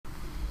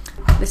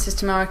This is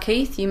Tamara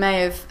Keith. You may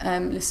have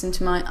listened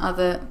to my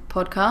other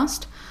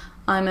podcast.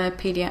 I'm a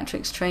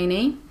paediatrics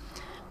trainee,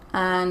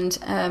 and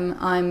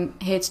I'm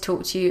here to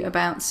talk to you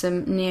about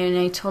some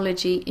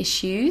neonatology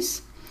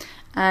issues.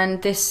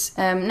 And this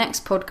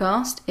next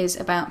podcast is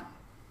about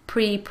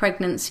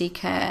pre-pregnancy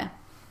care.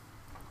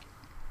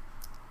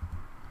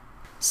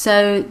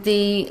 So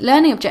the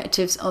learning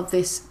objectives of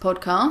this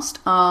podcast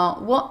are: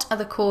 what are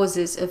the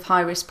causes of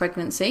high-risk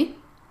pregnancy?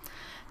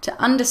 To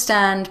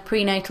understand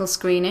prenatal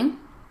screening,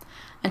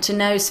 and to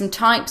know some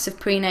types of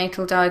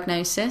prenatal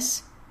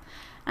diagnosis,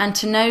 and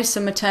to know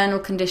some maternal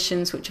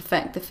conditions which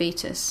affect the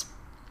fetus.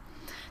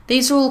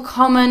 These are all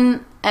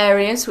common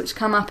areas which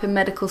come up in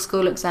medical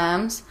school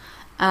exams,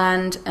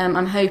 and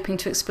I'm hoping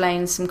to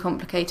explain some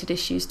complicated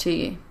issues to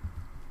you.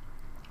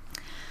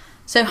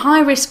 So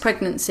high-risk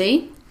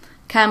pregnancy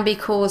can be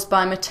caused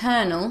by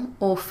maternal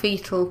or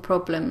fetal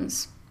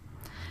problems.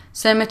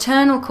 So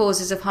maternal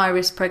causes of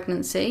high-risk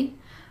pregnancy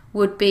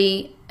would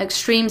be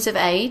extremes of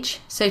age,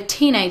 so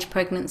teenage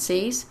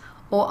pregnancies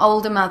or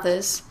older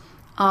mothers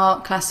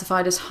are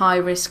classified as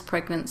high-risk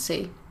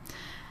pregnancy.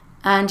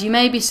 And you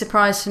may be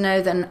surprised to know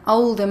that an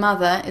older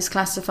mother is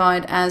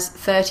classified as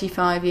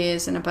 35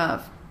 years and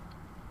above.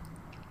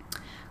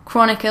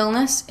 Chronic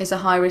illness is a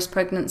high-risk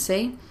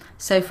pregnancy,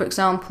 so for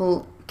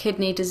example,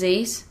 kidney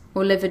disease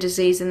or liver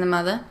disease in the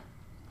mother.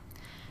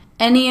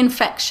 Any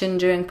infection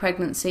during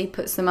pregnancy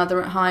puts the mother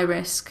at high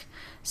risk,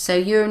 so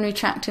urinary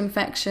tract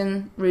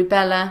infection,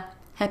 rubella,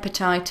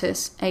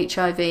 hepatitis,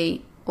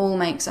 HIV, all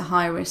makes a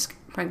high-risk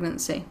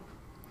pregnancy.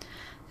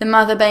 The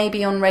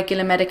mother-baby on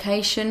regular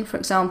medication, for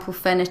example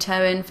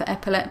phenytoin for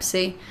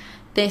epilepsy,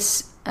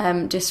 this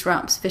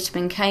disrupts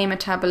vitamin K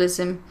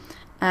metabolism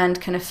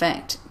and can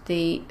affect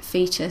the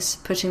fetus,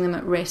 putting them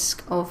at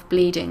risk of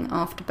bleeding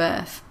after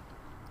birth.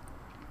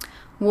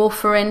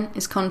 Warfarin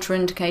is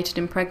contraindicated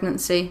in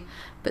pregnancy,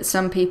 but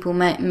some people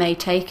may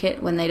take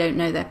it when they don't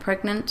know they're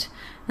pregnant,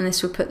 and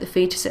this will put the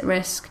fetus at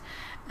risk.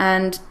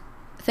 And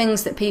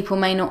things that people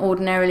may not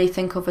ordinarily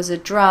think of as a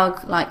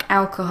drug, like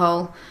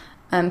alcohol,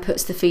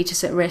 puts the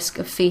fetus at risk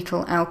of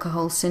fetal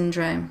alcohol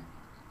syndrome.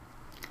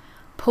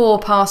 Poor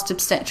past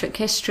obstetric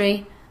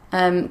history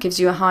gives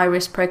you a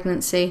high-risk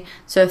pregnancy,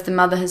 so if the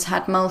mother has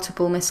had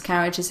multiple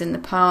miscarriages in the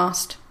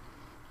past.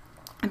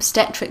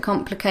 Obstetric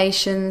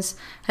complications: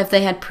 have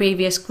they had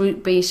previous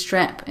group B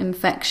strep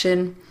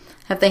infection?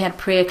 Have they had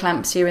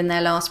preeclampsia in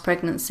their last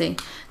pregnancy?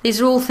 These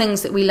are all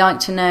things that we like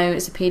to know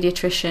as a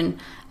paediatrician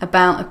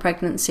about a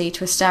pregnancy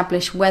to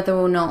establish whether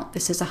or not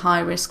this is a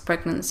high-risk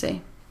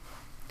pregnancy.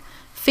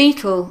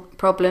 Fetal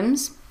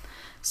problems,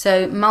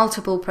 so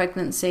multiple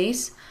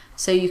pregnancies,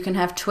 so you can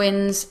have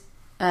twins,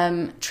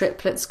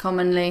 triplets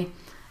commonly.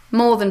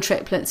 More than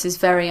triplets is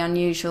very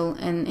unusual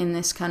in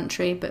this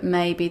country, but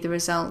may be the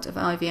result of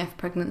IVF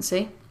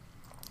pregnancy.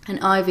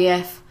 And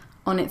IVF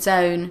on its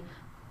own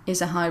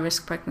is a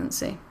high-risk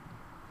pregnancy.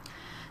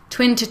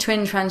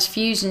 Twin-to-twin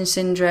transfusion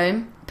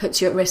syndrome puts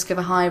you at risk of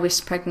a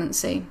high-risk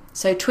pregnancy.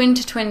 So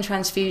twin-to-twin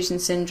transfusion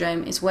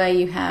syndrome is where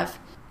you have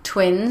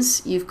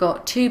twins, you've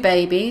got two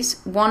babies,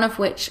 one of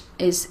which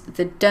is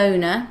the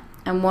donor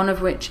and one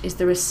of which is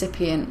the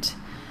recipient.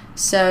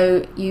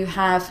 So you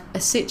have a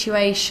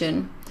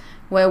situation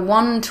where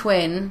one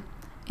twin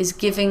is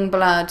giving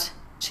blood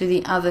to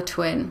the other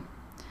twin.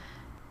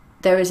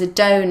 There is a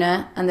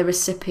donor and the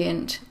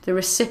recipient. The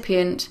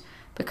recipient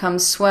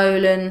becomes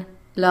swollen,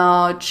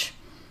 large,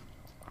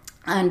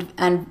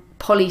 and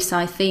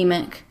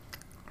polycythemic.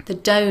 The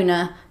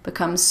donor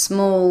becomes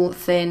small,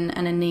 thin,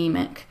 and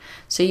anemic.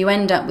 So you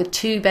end up with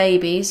two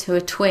babies who are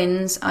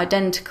twins,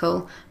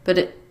 identical, but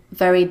at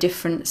very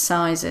different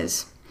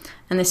sizes.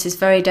 And this is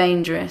very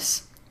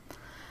dangerous.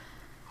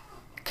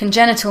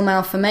 Congenital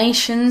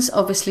malformations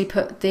obviously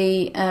put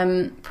the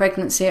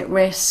pregnancy at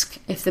risk.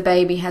 If the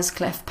baby has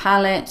cleft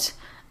palate,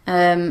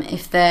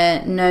 if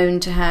they're known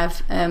to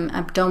have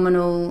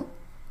abdominal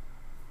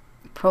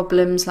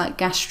problems like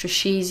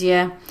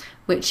gastroschisia,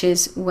 which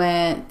is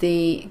where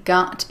the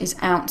gut is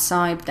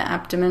outside the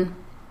abdomen.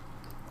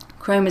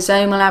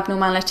 Chromosomal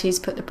abnormalities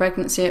put the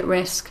pregnancy at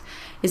risk.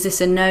 Is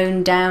this a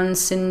known Down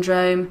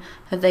syndrome?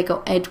 Have they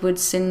got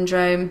Edwards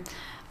syndrome?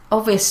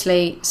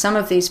 Obviously, some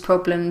of these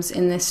problems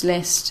in this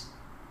list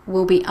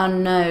will be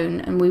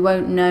unknown, and we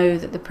won't know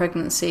that the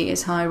pregnancy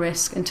is high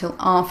risk until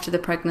after the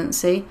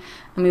pregnancy,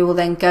 and we will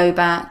then go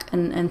back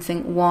and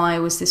think, why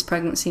was this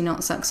pregnancy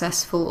not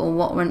successful, or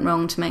what went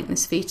wrong to make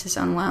this fetus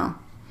unwell?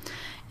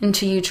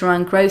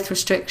 Intrauterine growth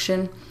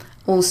restriction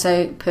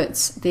also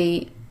puts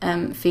the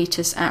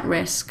fetus at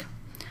risk.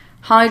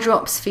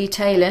 Hydrops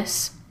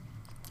fetalis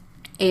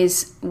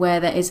is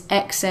where there is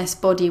excess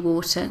body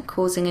water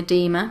causing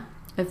edema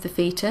of the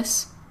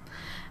fetus,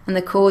 and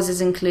the causes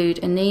include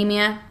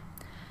anemia,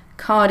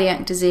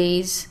 cardiac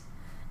disease,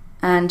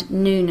 and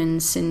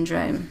Noonan's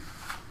syndrome.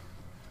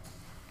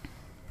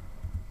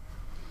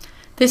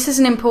 This is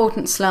an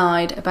important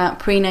slide about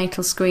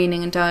prenatal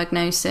screening and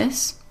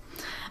diagnosis,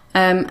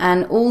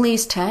 and all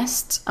these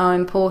tests are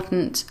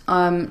important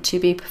to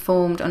be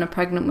performed on a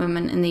pregnant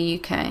woman in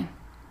the UK.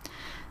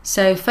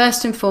 So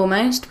first and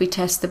foremost, we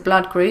test the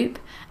blood group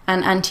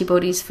and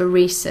antibodies for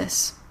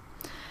rhesus.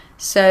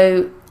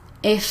 So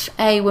if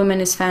a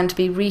woman is found to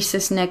be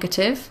rhesus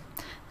negative,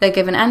 they're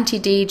given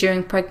anti-D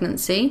during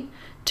pregnancy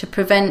to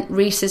prevent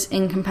rhesus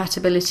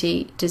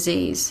incompatibility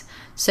disease.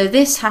 So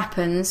this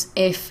happens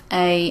if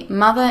a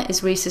mother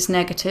is rhesus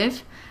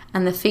negative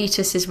and the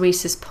fetus is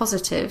rhesus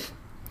positive.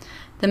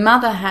 The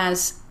mother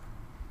has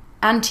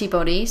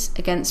antibodies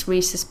against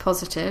rhesus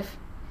positive,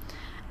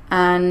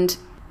 and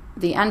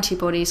the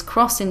antibodies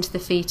cross into the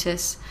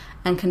fetus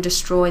and can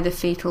destroy the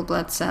fetal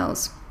blood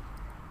cells,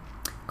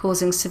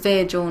 causing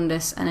severe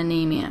jaundice and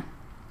anemia.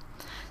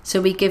 So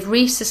we give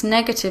rhesus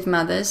negative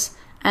mothers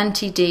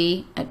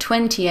anti-D at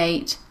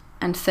 28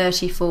 and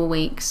 34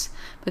 weeks,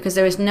 because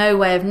there is no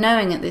way of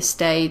knowing at this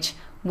stage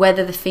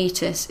whether the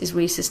fetus is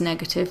rhesus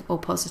negative or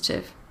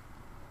positive.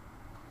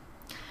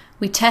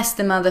 We test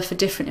the mother for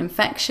different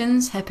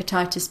infections: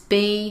 hepatitis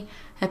B,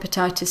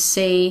 hepatitis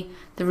C,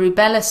 the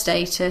rubella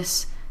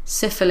status,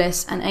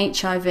 syphilis and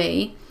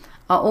HIV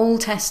are all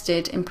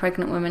tested in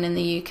pregnant women in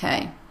the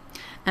UK.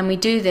 And we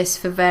do this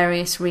for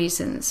various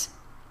reasons.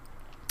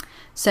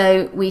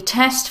 So we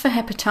test for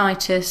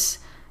hepatitis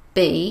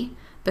B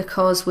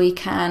because we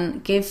can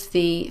give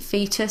the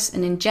fetus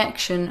an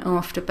injection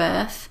after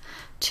birth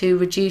to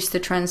reduce the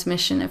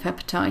transmission of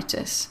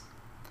hepatitis.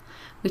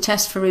 We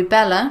test for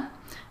rubella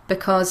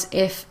because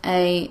if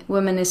a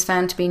woman is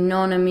found to be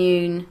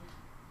non-immune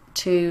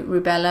to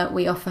rubella,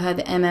 we offer her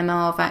the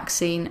MMR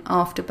vaccine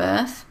after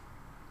birth.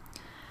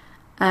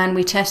 And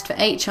we test for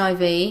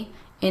HIV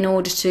in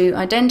order to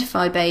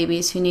identify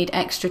babies who need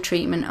extra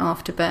treatment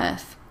after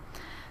birth.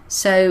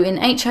 So in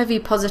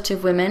HIV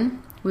positive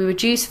women, we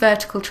reduce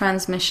vertical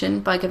transmission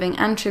by giving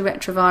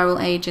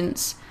antiretroviral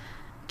agents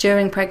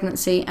during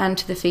pregnancy and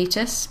to the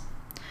fetus.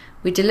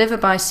 We deliver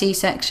by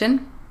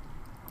C-section,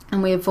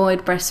 and we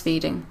avoid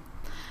breastfeeding.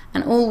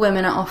 And all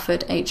women are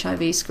offered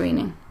HIV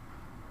screening.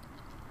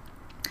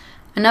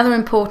 Another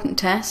important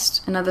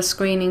test, another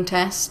screening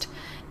test,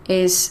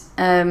 is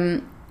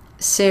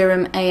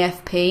serum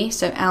AFP,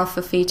 so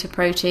alpha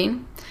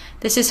fetoprotein.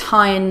 This is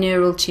high in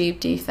neural tube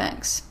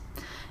defects.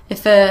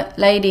 If a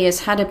lady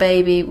has had a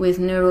baby with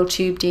neural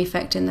tube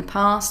defect in the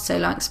past, so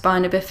like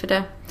spina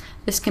bifida,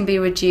 this can be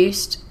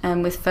reduced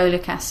with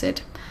folic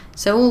acid.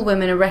 So all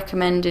women are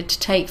recommended to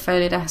take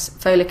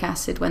folic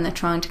acid when they're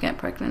trying to get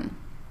pregnant.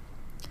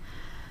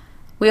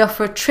 We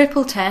offer a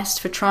triple test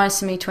for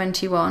trisomy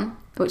 21,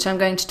 which I'm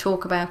going to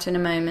talk about in a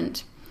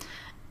moment.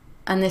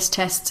 And this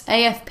tests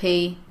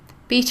AFP,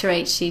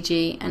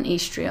 beta-HCG and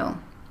estriol.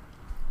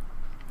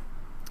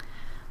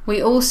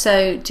 We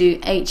also do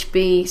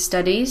HB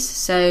studies,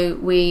 so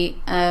we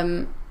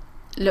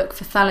look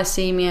for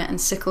thalassemia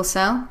and sickle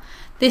cell.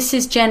 This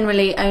is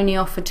generally only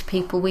offered to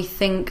people we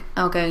think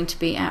are going to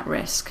be at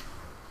risk.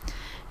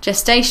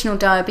 Gestational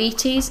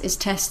diabetes is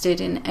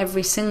tested in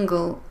every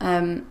single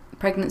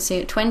pregnancy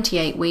at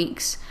 28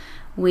 weeks.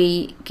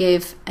 We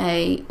give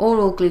an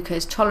oral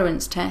glucose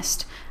tolerance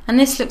test, and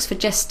this looks for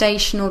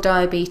gestational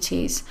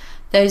diabetes.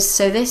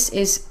 So this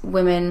is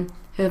women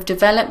who have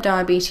developed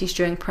diabetes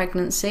during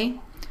pregnancy,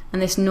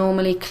 and this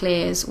normally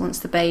clears once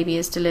the baby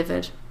is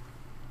delivered.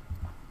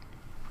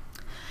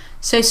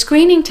 So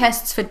screening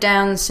tests for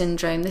Down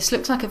syndrome. This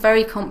looks like a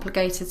very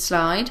complicated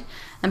slide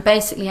and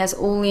basically has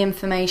all the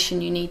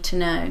information you need to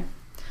know.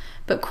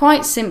 But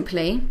quite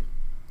simply,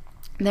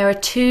 there are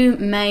two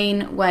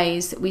main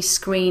ways that we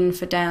screen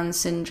for Down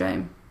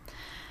syndrome.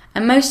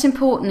 And most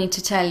importantly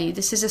to tell you,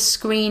 this is a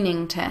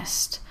screening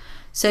test.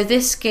 So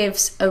this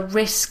gives a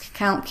risk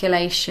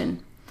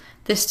calculation.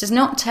 This does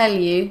not tell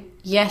you,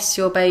 yes,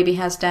 your baby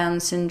has Down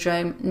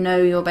syndrome, no,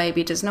 your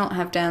baby does not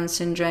have Down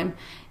syndrome.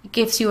 It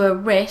gives you a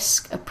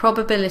risk, a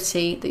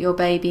probability that your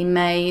baby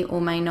may or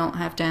may not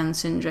have Down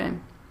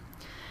syndrome.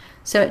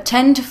 So at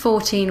 10 to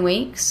 14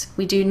 weeks,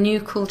 we do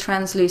nuchal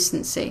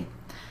translucency.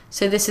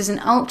 So this is an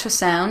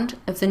ultrasound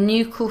of the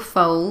nuchal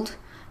fold.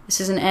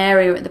 This is an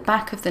area at the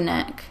back of the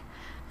neck.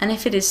 And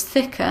if it is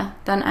thicker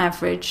than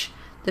average,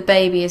 the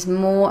baby is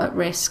more at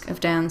risk of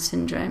Down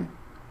syndrome.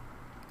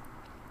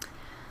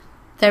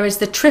 There is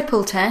the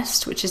triple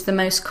test, which is the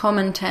most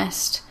common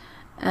test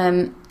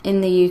in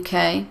the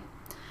UK.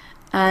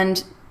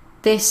 And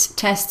this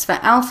tests for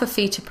alpha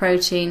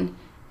fetoprotein,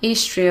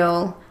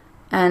 estriol,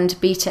 and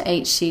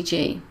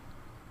beta-HCG.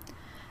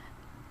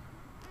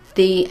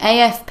 The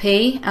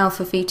AFP,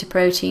 alpha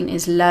fetoprotein,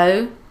 is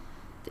low,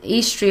 the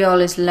estriol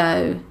is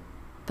low,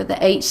 but the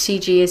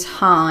HCG is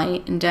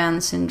high in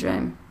Down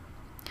syndrome.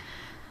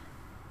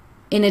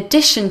 In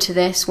addition to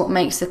this, what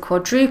makes the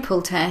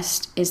quadruple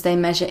test is they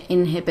measure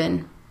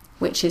inhibin,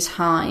 which is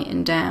high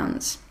in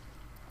Downs.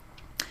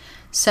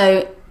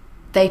 So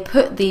they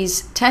put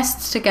these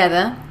tests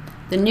together,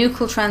 the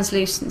nuchal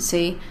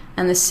translucency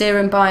and the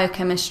serum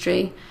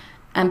biochemistry,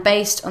 and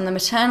based on the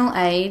maternal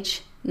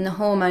age and the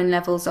hormone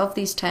levels of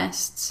these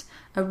tests,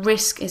 a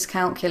risk is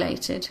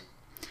calculated.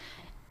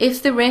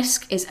 If the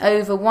risk is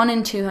over 1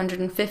 in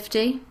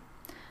 250,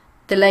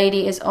 the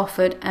lady is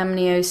offered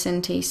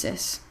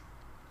amniocentesis.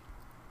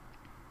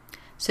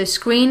 So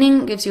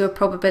screening gives you a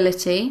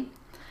probability,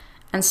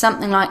 and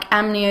something like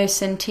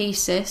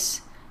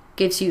amniocentesis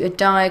gives you a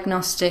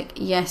diagnostic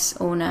yes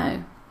or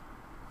no.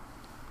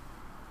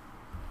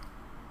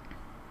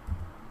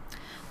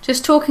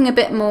 Just talking a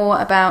bit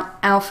more about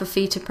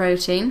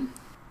alpha-fetoprotein.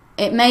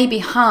 It may be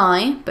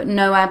high, but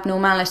no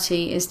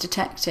abnormality is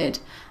detected.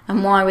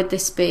 And why would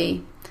this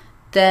be?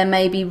 There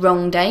may be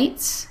wrong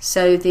dates,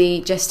 so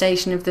the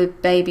gestation of the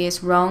baby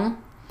is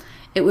wrong.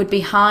 It would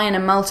be high in a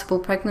multiple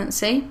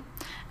pregnancy,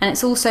 and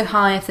it's also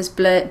high if there's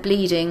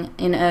bleeding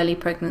in early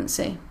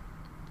pregnancy.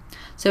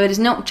 So it is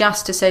not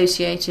just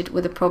associated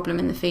with a problem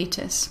in the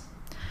fetus.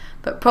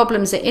 But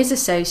problems it is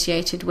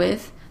associated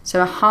with,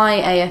 so a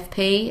high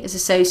AFP is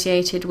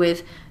associated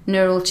with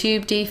neural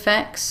tube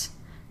defects,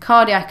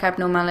 cardiac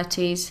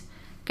abnormalities,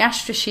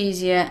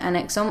 gastroschisia and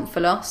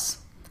exomphalos,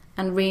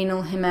 and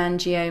renal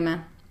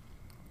hemangioma.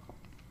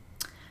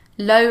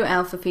 Low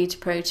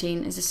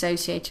alpha-fetoprotein is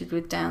associated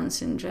with Down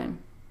syndrome.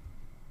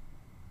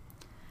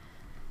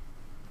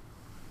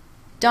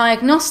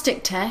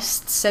 Diagnostic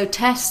tests, so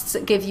tests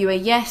that give you a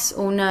yes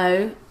or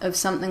no of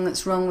something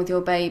that's wrong with your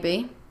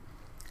baby.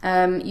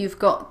 You've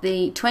got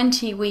the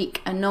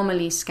 20-week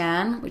anomaly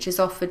scan, which is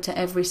offered to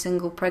every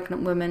single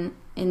pregnant woman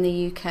in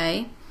the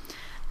UK.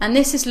 And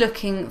this is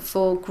looking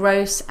for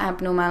gross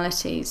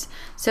abnormalities.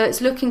 So it's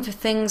looking for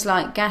things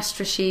like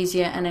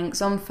gastroschisia and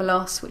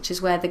exomphalos, which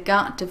is where the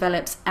gut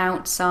develops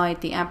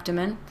outside the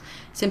abdomen.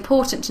 It's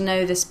important to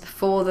know this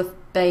before the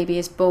baby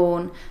is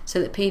born so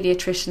that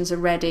paediatricians are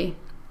ready.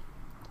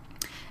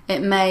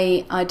 It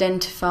may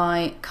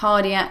identify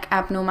cardiac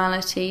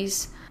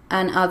abnormalities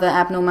and other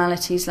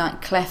abnormalities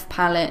like cleft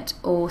palate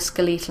or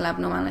skeletal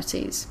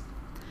abnormalities.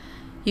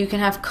 You can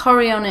have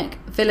chorionic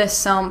villus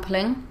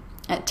sampling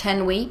at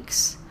 10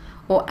 weeks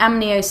or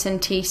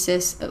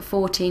amniocentesis at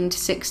 14 to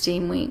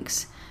 16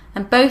 weeks.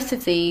 And both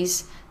of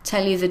these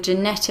tell you the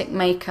genetic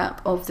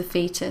makeup of the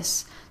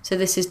fetus. So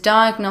this is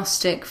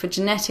diagnostic for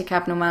genetic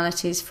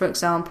abnormalities, for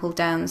example,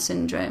 Down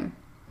syndrome.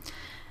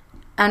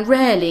 And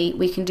rarely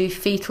we can do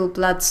fetal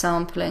blood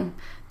sampling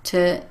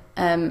to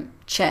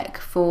check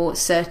for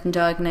certain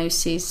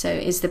diagnoses. So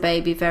is the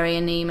baby very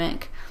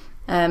anemic,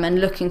 and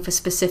looking for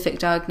specific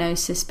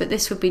diagnosis, but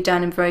this would be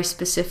done in very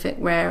specific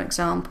rare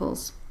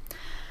examples.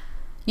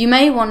 You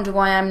may wonder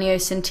why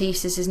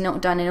amniocentesis is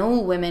not done in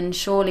all women.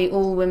 Surely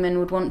all women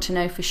would want to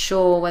know for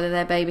sure whether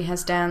their baby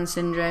has Down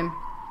syndrome.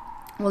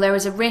 Well, there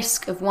is a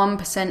risk of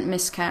 1%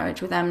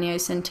 miscarriage with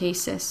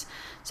amniocentesis,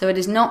 so it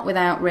is not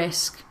without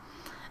risk,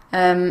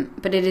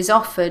 but it is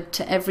offered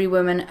to every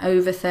woman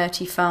over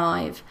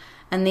 35.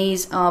 And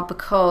these are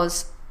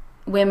because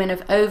women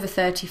of over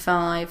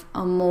 35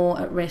 are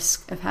more at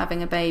risk of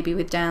having a baby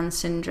with Down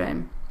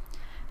syndrome.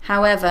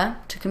 However,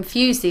 to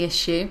confuse the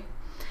issue,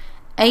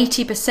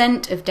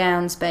 80% of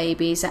Down's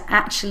babies are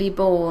actually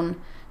born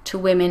to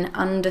women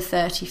under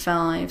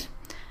 35.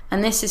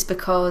 And this is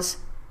because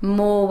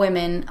more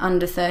women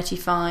under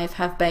 35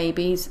 have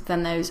babies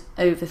than those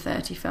over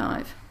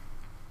 35.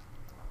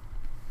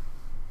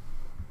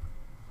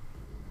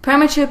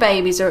 Premature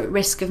babies are at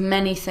risk of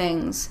many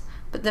things,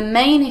 but the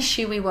main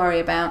issue we worry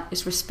about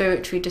is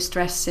respiratory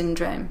distress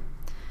syndrome.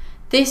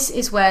 This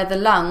is where the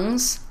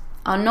lungs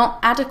are not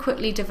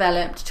adequately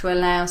developed to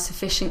allow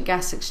sufficient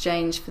gas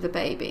exchange for the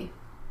baby.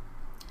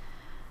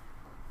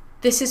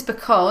 This is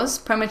because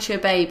premature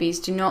babies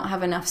do not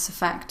have enough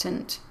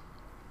surfactant.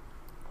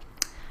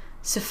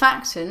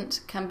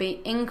 Surfactant can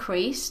be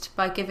increased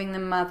by giving the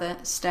mother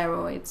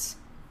steroids.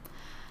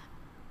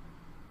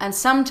 And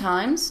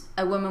sometimes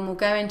a woman will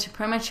go into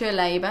premature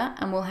labour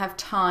and will have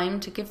time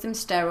to give them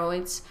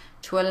steroids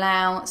to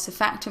allow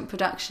surfactant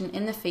production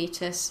in the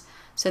fetus,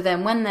 so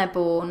then when they're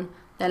born,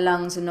 their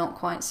lungs are not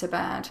quite so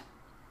bad.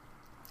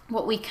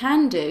 What we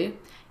can do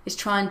is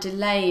try and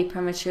delay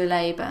premature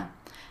labour.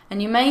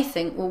 And you may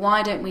think, well,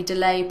 why don't we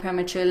delay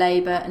premature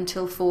labour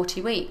until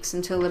 40 weeks,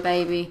 until the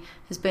baby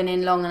has been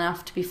in long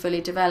enough to be fully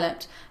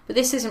developed? But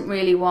this isn't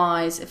really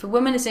wise. If a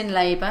woman is in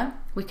labour,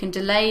 we can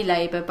delay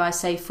labour by,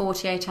 say,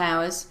 48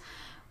 hours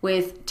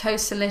with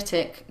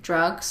tocolytic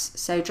drugs,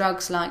 so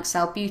drugs like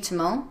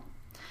salbutamol.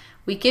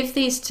 We give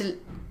these to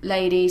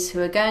ladies who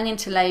are going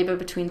into labour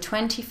between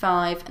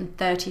 25 and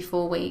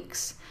 34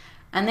 weeks.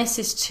 And this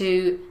is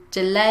to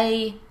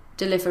delay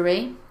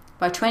delivery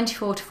by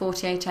 24 to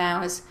 48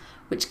 hours,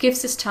 which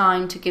gives us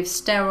time to give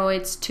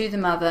steroids to the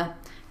mother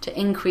to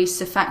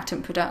increase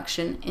surfactant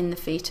production in the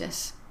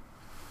fetus.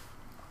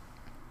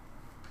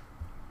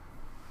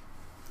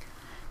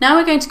 Now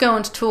we're going to go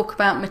on to talk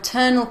about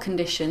maternal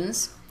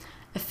conditions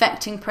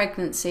affecting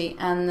pregnancy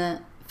and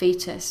the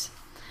fetus.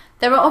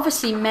 There are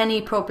obviously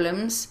many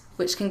problems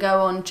which can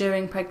go on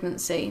during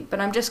pregnancy, but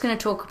I'm just going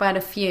to talk about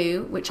a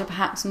few which are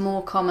perhaps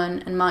more common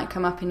and might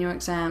come up in your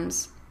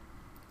exams.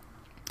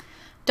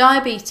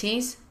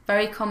 Diabetes,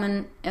 very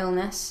common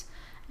illness,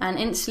 and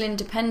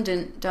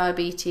insulin-dependent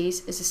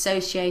diabetes is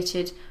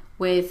associated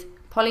with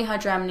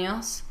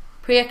polyhydramnios,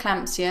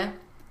 preeclampsia,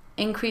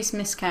 increased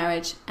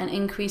miscarriage, and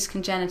increased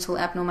congenital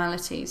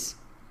abnormalities.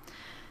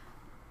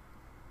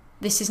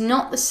 This is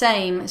not the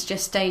same as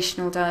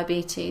gestational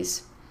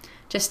diabetes.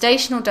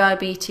 Gestational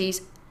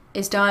diabetes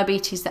is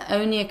diabetes that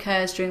only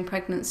occurs during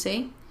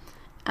pregnancy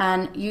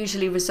and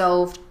usually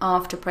resolved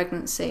after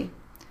pregnancy.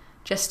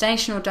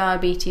 Gestational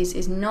diabetes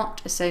is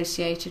not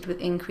associated with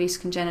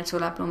increased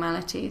congenital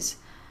abnormalities,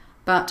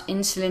 but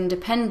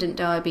insulin-dependent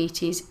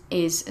diabetes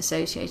is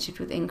associated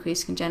with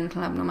increased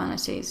congenital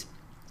abnormalities.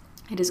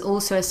 It is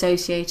also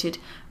associated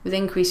with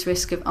increased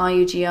risk of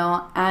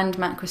IUGR and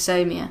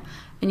macrosomia.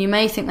 And you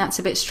may think that's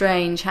a bit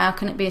strange. How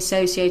can it be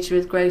associated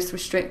with growth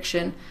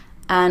restriction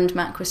and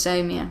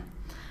macrosomia?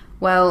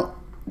 Well,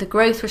 the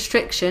growth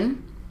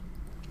restriction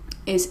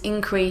is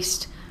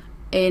increased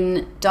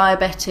in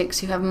diabetics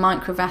who have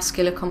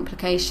microvascular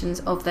complications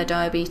of their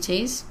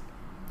diabetes,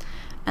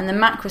 and the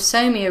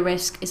macrosomia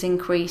risk is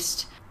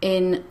increased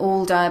in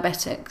all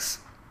diabetics.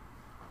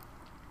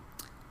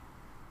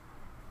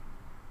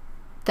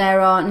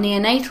 There are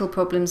neonatal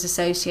problems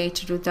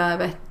associated with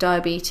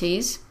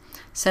diabetes,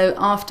 so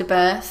after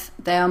birth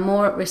they are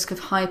more at risk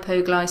of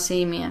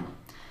hypoglycemia.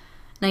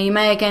 Now you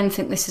may again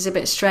think this is a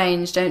bit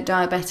strange. Don't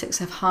diabetics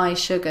have high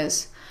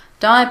sugars?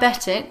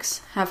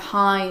 Diabetics have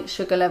high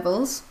sugar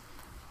levels,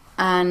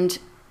 and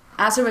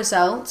as a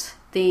result,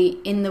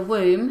 in the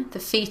womb, the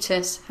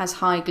fetus has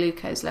high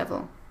glucose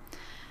level.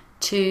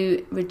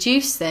 To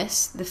reduce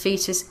this, the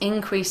fetus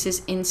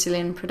increases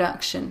insulin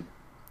production.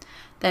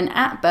 Then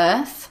at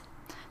birth,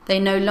 they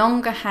no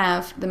longer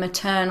have the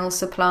maternal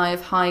supply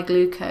of high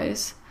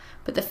glucose,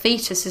 but the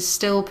fetus is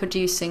still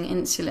producing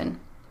insulin.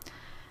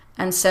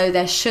 And so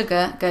their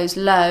sugar goes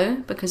low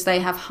because they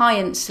have high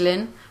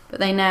insulin, but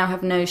they now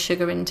have no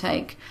sugar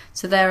intake.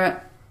 So they're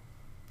at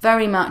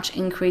very much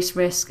increased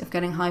risk of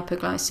getting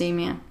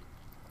hypoglycemia.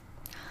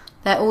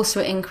 They're also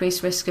at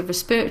increased risk of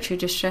respiratory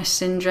distress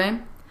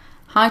syndrome,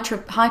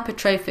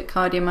 hypertrophic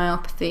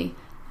cardiomyopathy,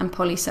 and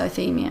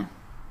polycythemia.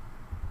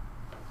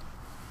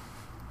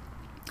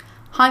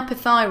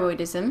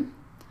 Hypothyroidism.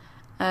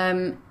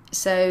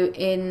 So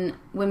in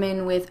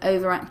women with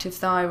overactive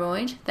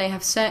thyroid, they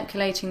have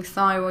circulating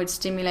thyroid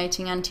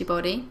stimulating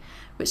antibody,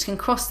 which can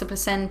cross the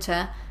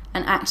placenta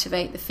and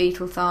activate the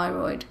fetal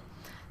thyroid.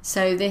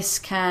 So this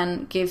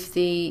can give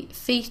the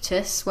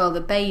fetus,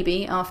 the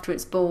baby after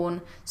it's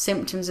born,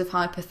 symptoms of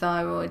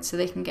hypothyroid. So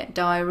they can get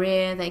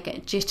diarrhea, they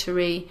get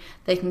jittery,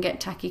 they can get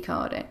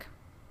tachycardic.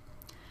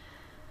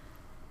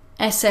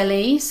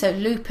 SLE, so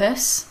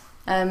lupus.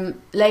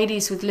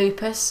 Ladies with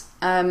lupus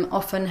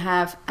often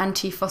have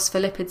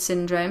antiphospholipid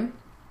syndrome,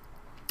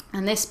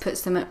 and this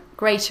puts them at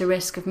greater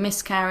risk of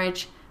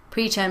miscarriage,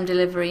 preterm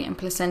delivery, and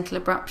placental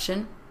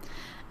abruption.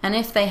 And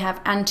if they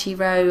have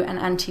anti-Ro and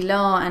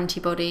anti-LAR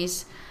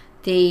antibodies,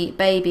 the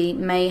baby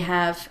may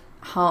have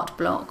heart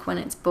block when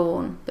it's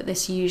born, but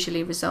this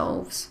usually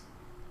resolves.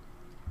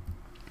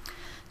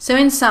 So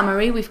in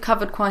summary, we've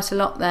covered quite a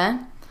lot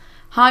there.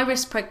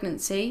 High-risk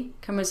pregnancy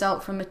can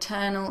result from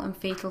maternal and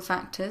fetal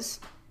factors.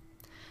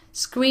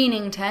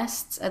 Screening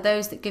tests are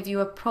those that give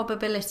you a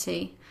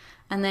probability,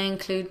 and they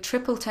include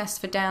triple tests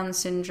for Down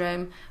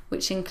syndrome,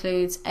 which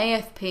includes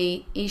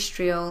AFP,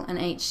 estriol, and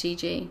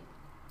HCG.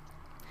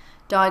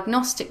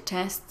 Diagnostic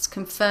tests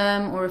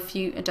confirm or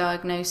refute a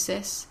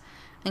diagnosis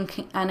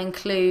and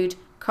include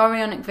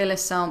chorionic villus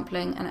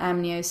sampling and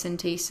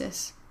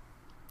amniocentesis.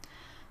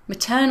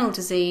 Maternal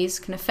disease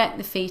can affect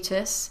the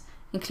fetus,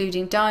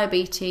 including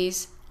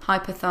diabetes,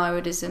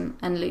 hypothyroidism,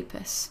 and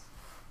lupus.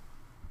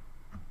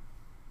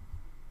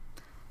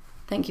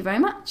 Thank you very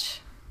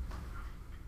much.